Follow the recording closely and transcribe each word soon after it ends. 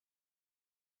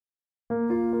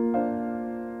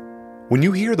When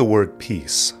you hear the word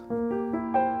peace,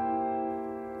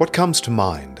 what comes to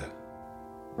mind?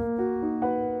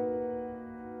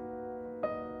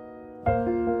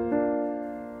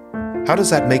 How does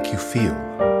that make you feel?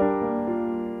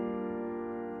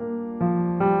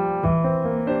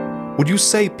 Would you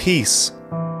say peace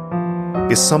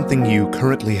is something you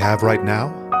currently have right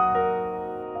now?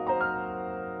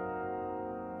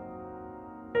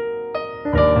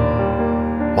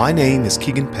 My name is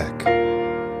Keegan Peck,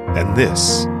 and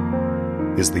this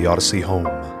is the Odyssey Home.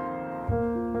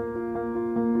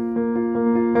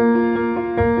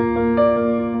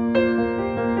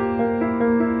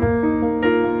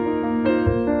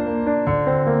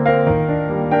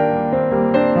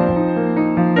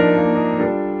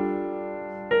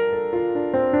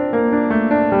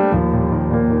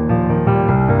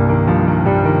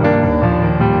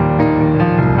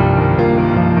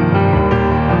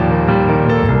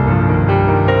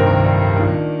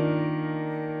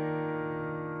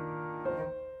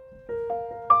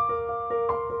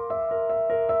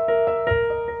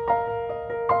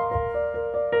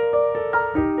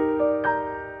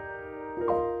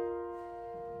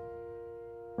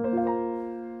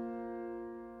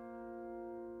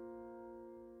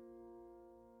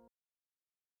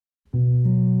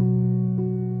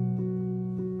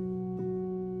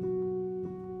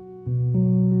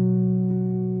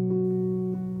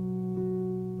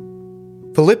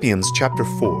 Philippians chapter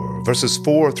 4, verses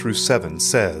 4 through 7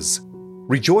 says,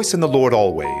 "Rejoice in the Lord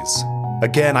always.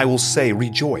 Again I will say,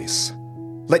 rejoice.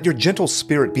 Let your gentle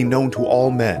spirit be known to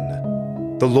all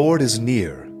men. The Lord is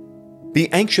near.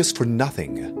 Be anxious for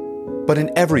nothing, but in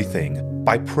everything,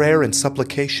 by prayer and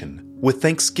supplication, with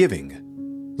thanksgiving,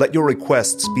 let your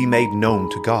requests be made known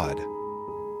to God.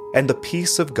 And the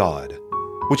peace of God,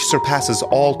 which surpasses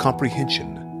all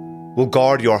comprehension, will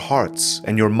guard your hearts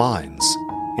and your minds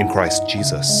in Christ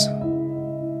Jesus."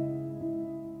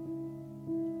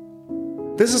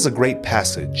 This is a great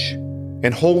passage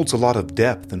and holds a lot of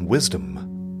depth and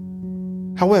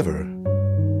wisdom. However,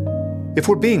 if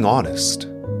we're being honest,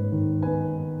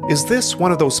 is this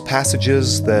one of those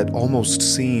passages that almost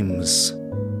seems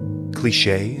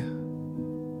cliché?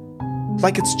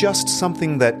 Like it's just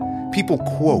something that people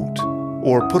quote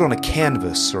or put on a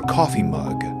canvas or coffee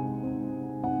mug.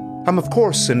 I'm of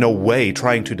course in no way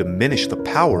trying to diminish the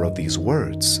power of these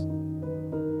words.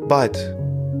 But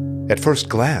at first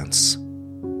glance,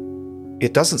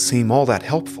 it doesn't seem all that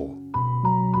helpful.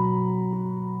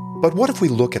 But what if we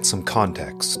look at some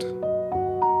context?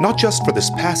 Not just for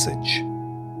this passage,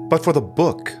 but for the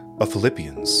book of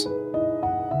Philippians.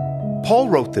 Paul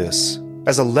wrote this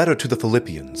as a letter to the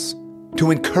Philippians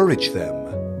to encourage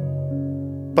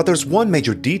them. But there's one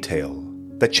major detail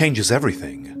that changes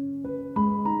everything.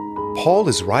 Paul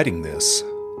is writing this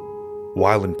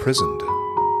while imprisoned.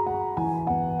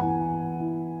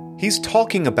 He's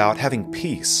talking about having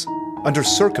peace under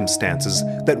circumstances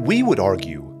that we would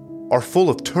argue are full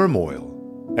of turmoil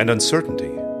and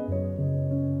uncertainty.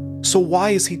 So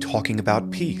why is he talking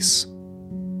about peace?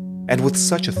 And with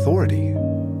such authority?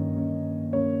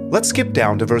 Let's skip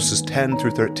down to verses 10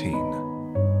 through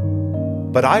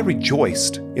 13. "But I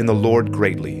rejoiced in the Lord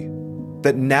greatly,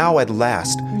 that now at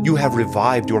last you have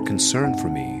revived your concern for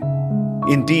me.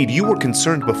 Indeed, you were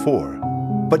concerned before,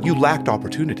 but you lacked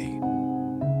opportunity.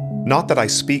 Not that I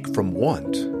speak from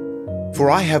want,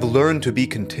 for I have learned to be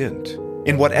content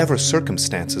in whatever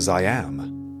circumstances I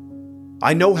am.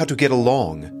 I know how to get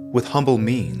along with humble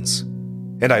means,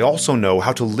 and I also know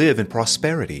how to live in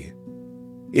prosperity.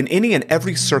 In any and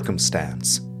every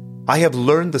circumstance, I have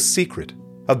learned the secret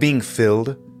of being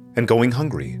filled and going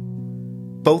hungry,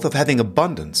 both of having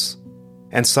abundance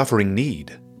and suffering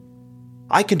need.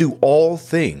 I can do all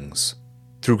things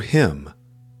through Him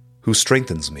who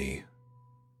strengthens me."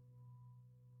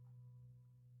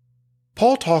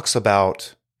 Paul talks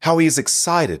about how he is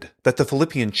excited that the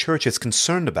Philippian church is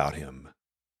concerned about him.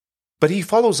 But he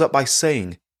follows up by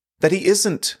saying that he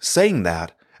isn't saying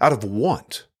that out of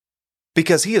want,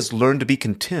 because he has learned to be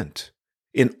content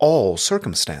in all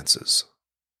circumstances.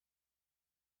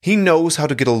 He knows how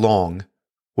to get along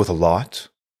with a lot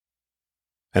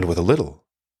and with a little,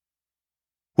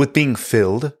 with being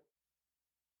filled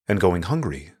and going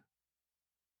hungry,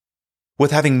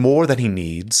 with having more than he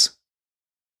needs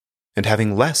and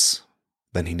having less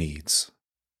than he needs.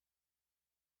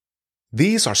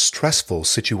 These are stressful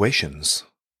situations.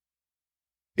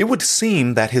 It would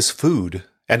seem that his food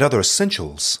and other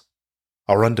essentials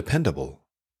are undependable.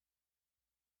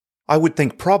 I would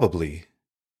think probably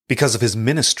because of his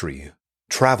ministry,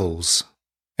 travels,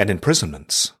 and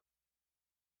imprisonments.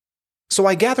 So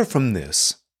I gather from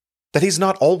this that he's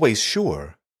not always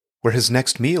sure where his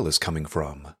next meal is coming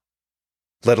from,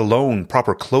 let alone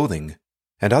proper clothing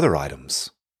and other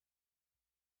items.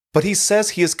 But he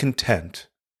says he is content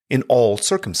in all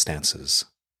circumstances.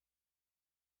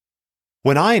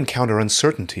 When I encounter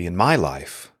uncertainty in my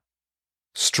life,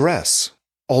 stress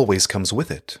always comes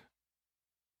with it.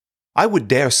 I would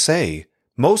dare say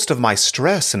most of my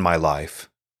stress in my life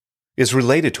is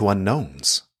related to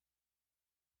unknowns.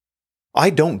 I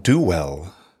don't do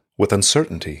well with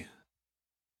uncertainty.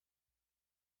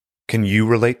 Can you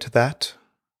relate to that?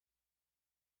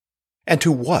 And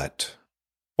to what,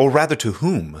 or rather to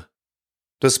whom,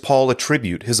 does Paul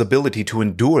attribute his ability to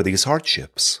endure these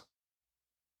hardships?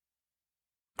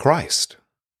 Christ.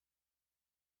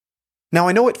 Now,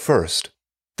 I know at first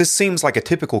this seems like a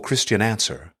typical Christian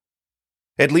answer.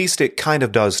 At least it kind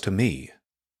of does to me.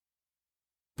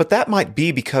 But that might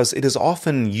be because it is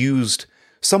often used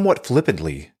somewhat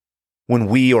flippantly when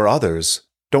we or others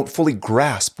don't fully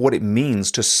grasp what it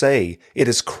means to say it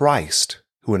is Christ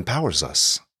who empowers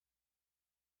us.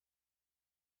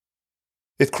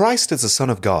 If Christ is the Son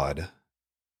of God,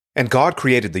 and God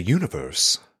created the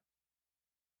universe,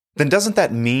 then doesn't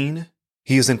that mean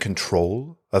he is in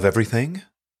control of everything?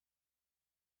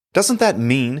 Doesn't that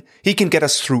mean he can get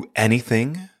us through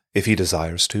anything if he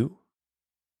desires to?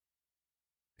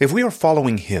 If we are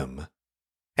following him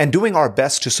and doing our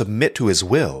best to submit to his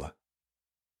will,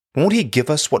 won't he give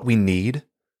us what we need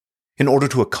in order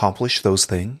to accomplish those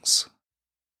things?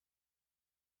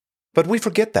 But we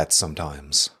forget that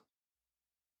sometimes.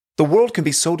 The world can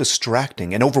be so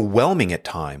distracting and overwhelming at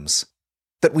times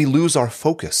that we lose our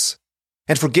focus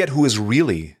and forget who is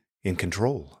really in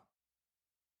control.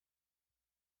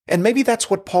 And maybe that's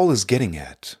what Paul is getting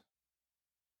at.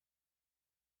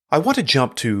 I want to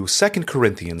jump to 2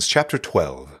 Corinthians chapter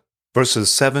 12,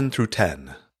 verses 7 through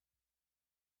 10.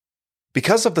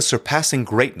 Because of the surpassing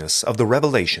greatness of the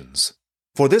revelations,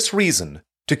 for this reason,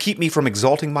 to keep me from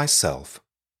exalting myself,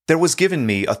 there was given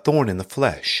me a thorn in the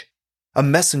flesh, a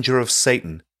messenger of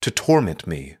Satan to torment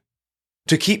me,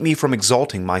 to keep me from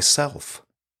exalting myself.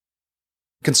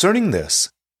 Concerning this,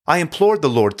 I implored the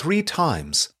Lord 3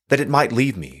 times that it might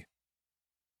leave me.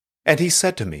 And he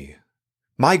said to me,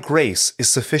 My grace is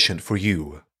sufficient for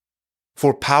you,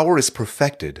 for power is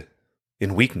perfected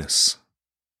in weakness.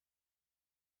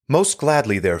 Most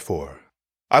gladly, therefore,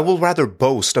 I will rather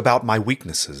boast about my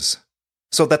weaknesses,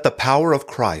 so that the power of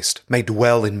Christ may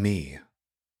dwell in me.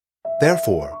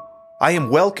 Therefore, I am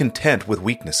well content with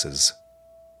weaknesses,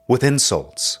 with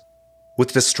insults,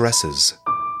 with distresses,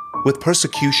 with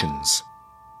persecutions,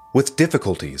 with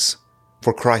difficulties,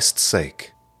 for Christ's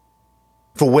sake.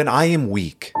 For when I am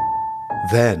weak,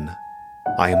 then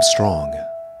I am strong.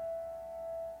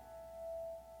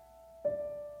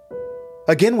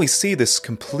 Again, we see this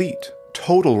complete,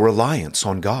 total reliance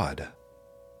on God.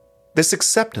 This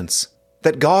acceptance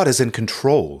that God is in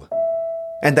control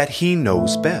and that he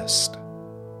knows best.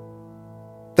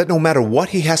 That no matter what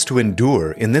he has to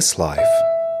endure in this life,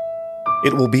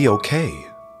 it will be okay,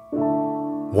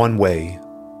 one way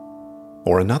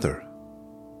or another.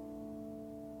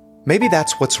 Maybe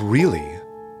that's what's really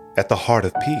at the heart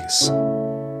of peace.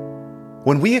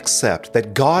 When we accept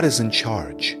that God is in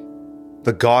charge,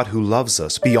 the God who loves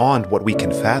us beyond what we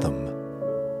can fathom,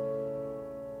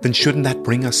 then shouldn't that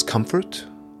bring us comfort?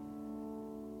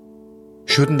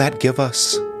 Shouldn't that give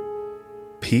us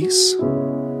peace?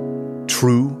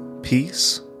 True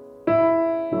peace?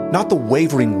 Not the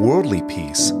wavering worldly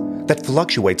peace that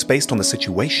fluctuates based on the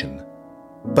situation,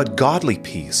 but godly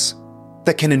peace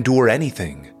that can endure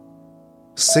anything,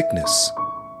 sickness,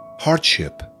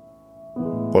 hardship,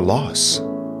 or loss.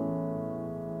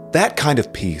 That kind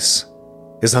of peace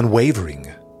is unwavering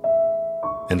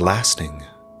and lasting.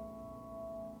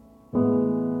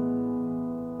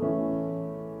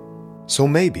 So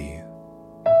maybe,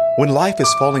 when life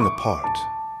is falling apart,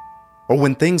 or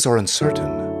when things are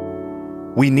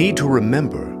uncertain, we need to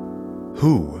remember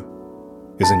who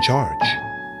is in charge.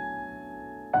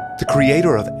 The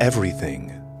Creator of everything,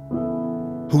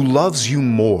 who loves you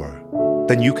more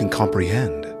than you can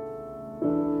comprehend.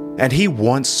 And he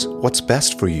wants what's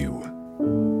best for you,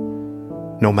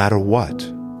 no matter what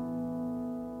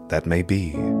that may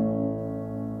be.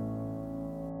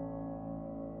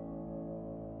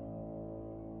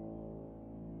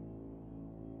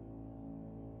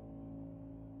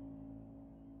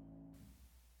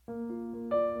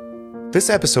 This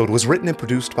episode was written and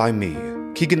produced by me,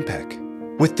 Keegan Peck,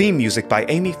 with theme music by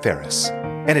Amy Ferris,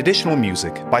 and additional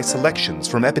music by selections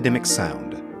from Epidemic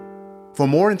Sound. For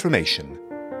more information,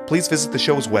 please visit the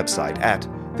show's website at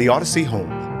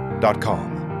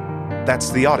theodysseyhome.com.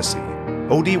 That's The Odyssey,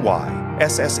 ODYSSEY,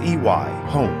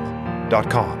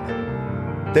 home.com.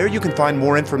 There you can find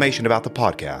more information about the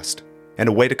podcast and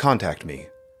a way to contact me.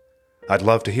 I'd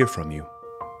love to hear from you.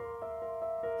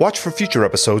 Watch for future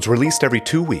episodes released every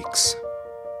 2 weeks.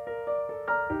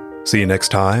 See you next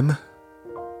time,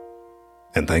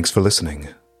 and thanks for listening.